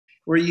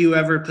Were you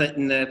ever put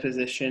in the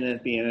position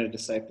of being a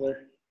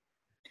discipler?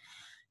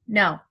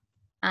 No.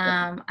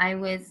 I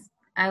was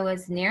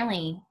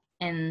nearly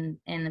in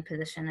the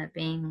position of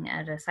being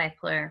a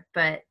discipler,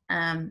 but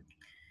the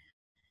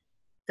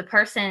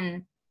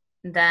person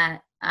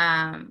that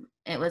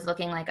it was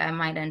looking like I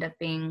might end up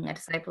being a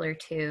discipler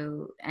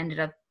to ended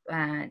up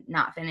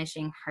not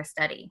finishing her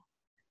study.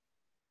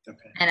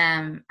 Okay.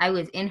 And I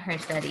was in her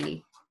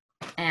study,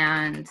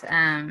 and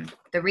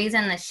the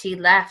reason that she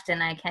left,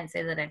 and I can't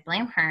say that I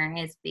blame her,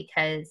 is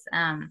because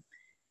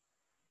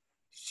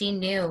she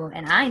knew,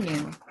 and I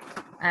knew,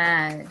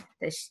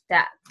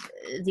 that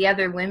the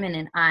other women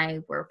and I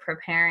were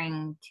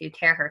preparing to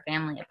tear her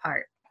family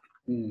apart.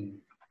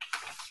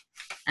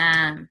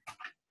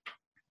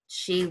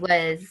 She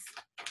was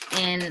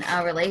in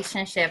a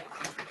relationship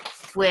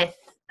with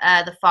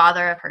the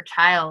father of her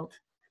child,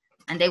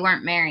 and they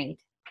weren't married.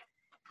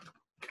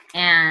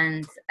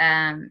 And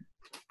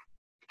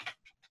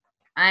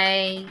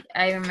I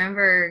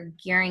remember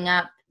gearing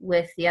up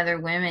with the other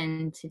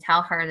women to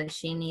tell her that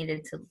she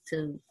needed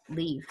to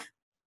leave.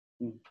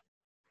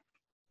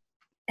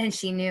 And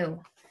she knew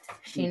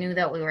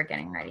that we were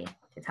getting ready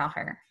to tell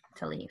her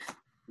to leave.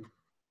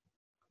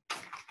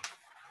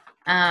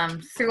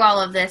 Through all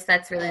of this,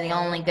 that's really the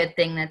only good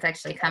thing that's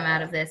actually come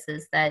out of this,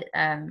 is that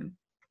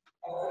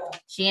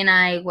she and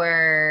I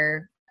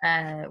were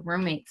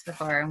roommates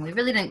before, and we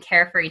really didn't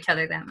care for each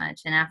other that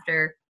much. And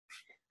after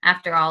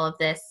all of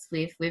this,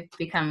 we've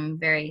become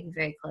very,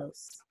 very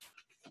close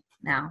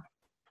now,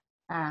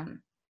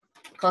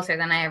 closer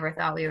than I ever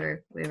thought we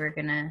were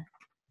gonna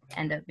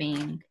end up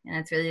being. And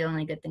that's really the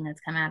only good thing that's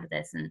come out of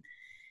this. And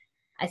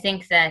I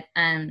think that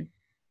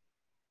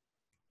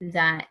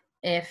that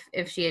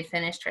if she had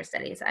finished her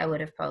studies, I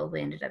would have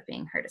probably ended up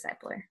being her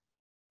discipler.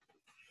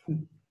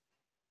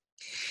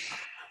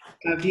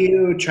 Have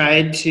you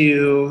tried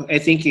to, I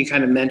think you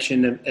kind of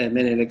mentioned a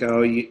minute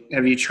ago,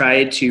 have you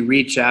tried to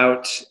reach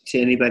out to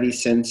anybody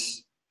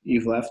since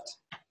you've left?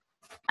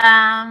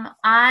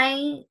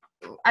 I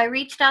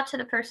reached out to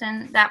that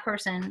person,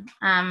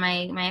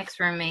 my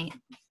ex-roommate,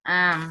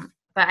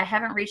 but I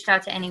haven't reached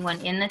out to anyone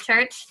in the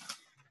church.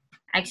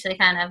 Actually,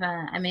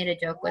 I made a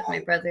joke with my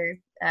brother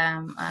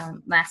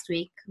last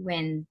week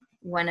when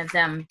one of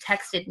them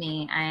texted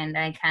me, and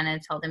I kind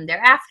of told him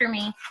they're after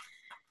me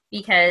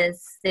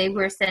because they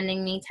were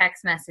sending me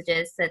text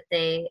messages that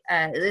the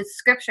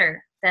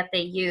scripture that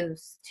they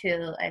use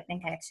to, I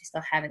think I actually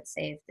still have it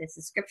saved. It's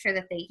a scripture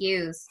that they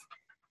use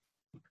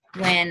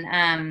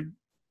when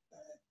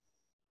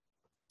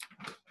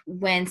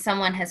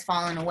someone has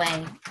fallen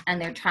away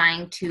and they're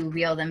trying to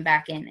reel them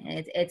back in.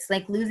 It's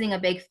like losing a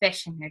big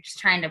fish and you're just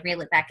trying to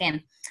reel it back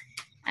in.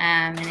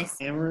 And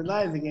we're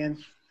live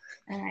again.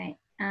 All right.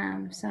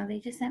 So they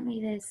just sent me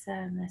this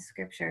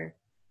scripture.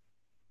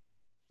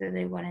 So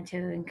they wanted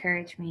to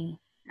encourage me.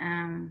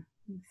 It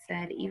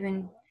said,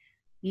 even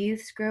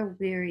youths grow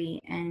weary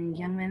and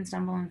young men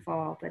stumble and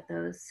fall, but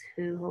those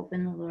who hope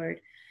in the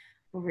Lord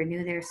will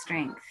renew their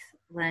strength.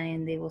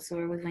 And they will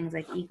soar with wings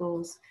like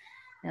eagles.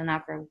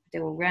 They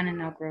will run and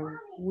not grow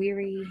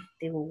weary.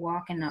 They will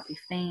walk and not be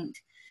faint.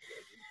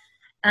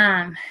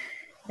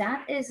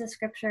 That is a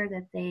scripture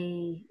that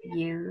they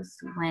use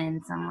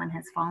when someone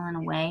has fallen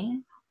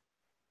away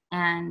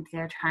and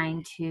they're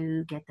trying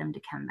to get them to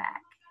come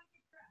back,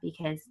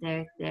 because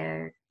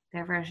their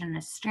version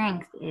of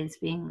strength is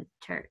being with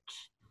the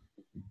church.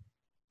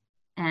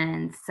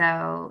 And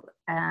so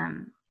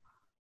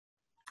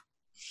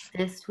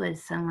this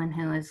was someone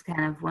who was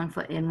kind of 1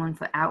 foot in, 1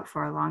 foot out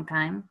for a long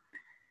time.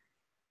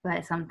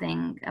 But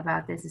something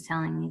about this is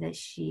telling me that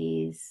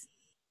she's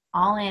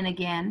all in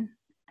again,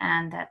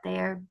 and that they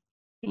are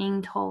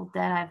being told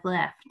that I've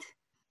left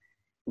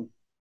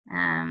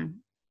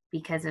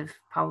because of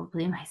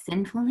probably my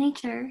sinful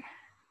nature.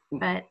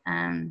 But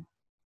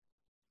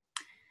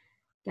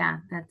yeah,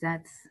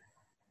 that's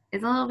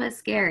it's a little bit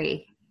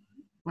scary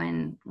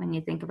when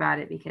you think about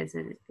it, because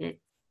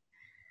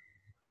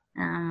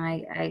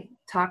I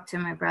talked to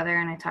my brother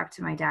and I talked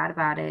to my dad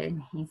about it,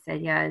 and he said,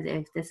 yeah,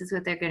 if this is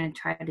what they're going to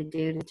try to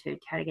do to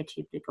try to get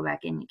you to go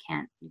back in, you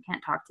can't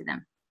talk to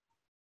them,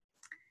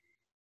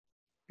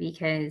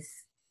 because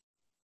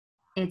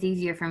it's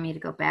easier for me to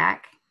go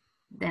back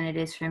than it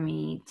is for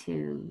me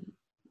to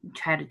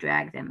try to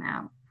drag them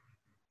out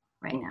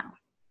right now.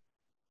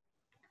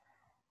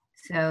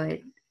 So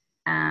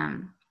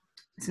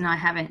no, I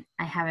haven't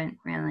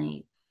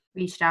really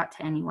reached out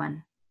to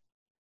anyone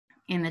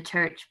in the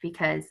church,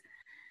 because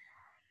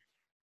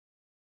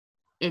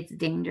it's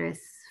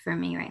dangerous for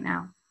me right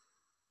now,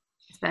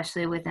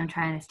 especially with them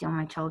trying to steal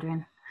my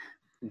children.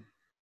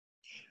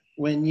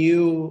 When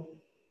you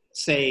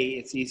say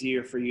it's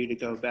easier for you to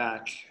go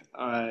back,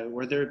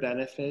 were there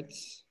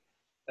benefits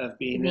of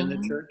being in the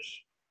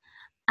church?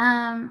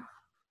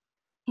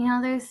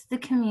 There's the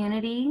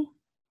community,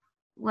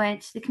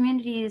 which the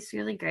community is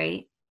really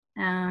great.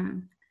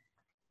 There's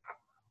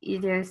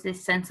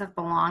this sense of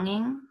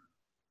belonging.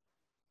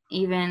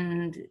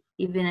 Even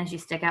as you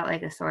stick out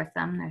like a sore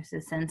thumb, there's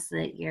a sense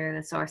that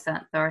your sore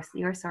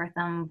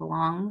thumb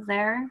belongs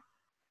there.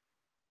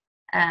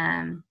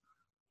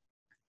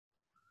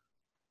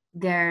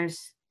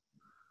 there's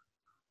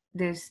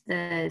this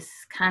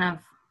kind of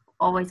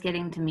always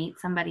getting to meet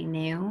somebody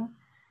new,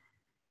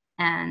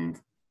 and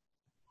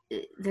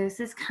there's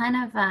this kind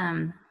of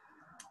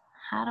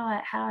how do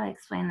I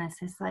explain this?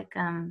 It's like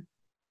when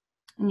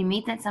you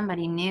meet that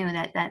somebody new,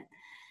 that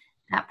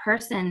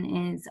person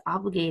is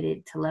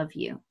obligated to love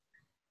you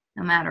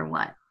no matter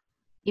what.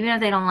 Even if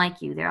they don't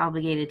like you, they're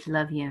obligated to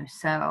love you.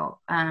 So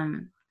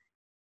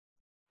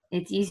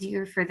it's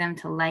easier for them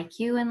to like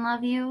you and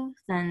love you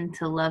than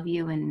to love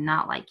you and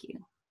not like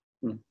you.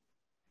 Hmm.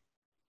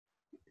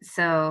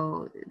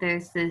 So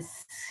there's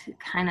this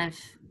kind of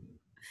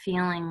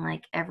feeling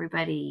like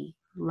everybody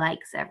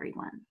likes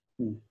everyone.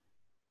 Hmm.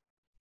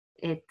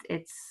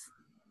 It's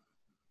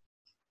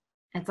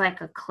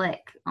like a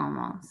clique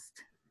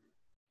almost,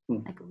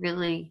 like a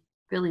really,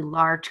 really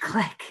large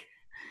clique.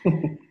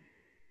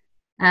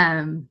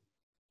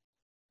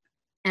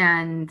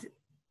 And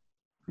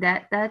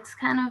that's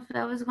kind of,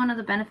 that was one of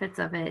the benefits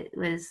of it,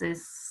 was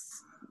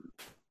this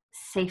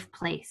safe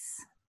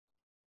place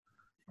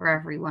for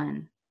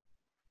everyone.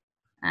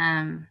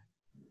 Other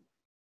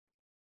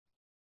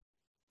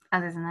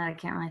than that, I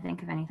can't really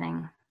think of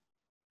anything.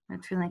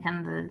 That's really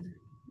kind of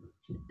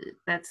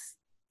that's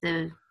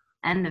the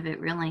end of it,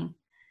 really.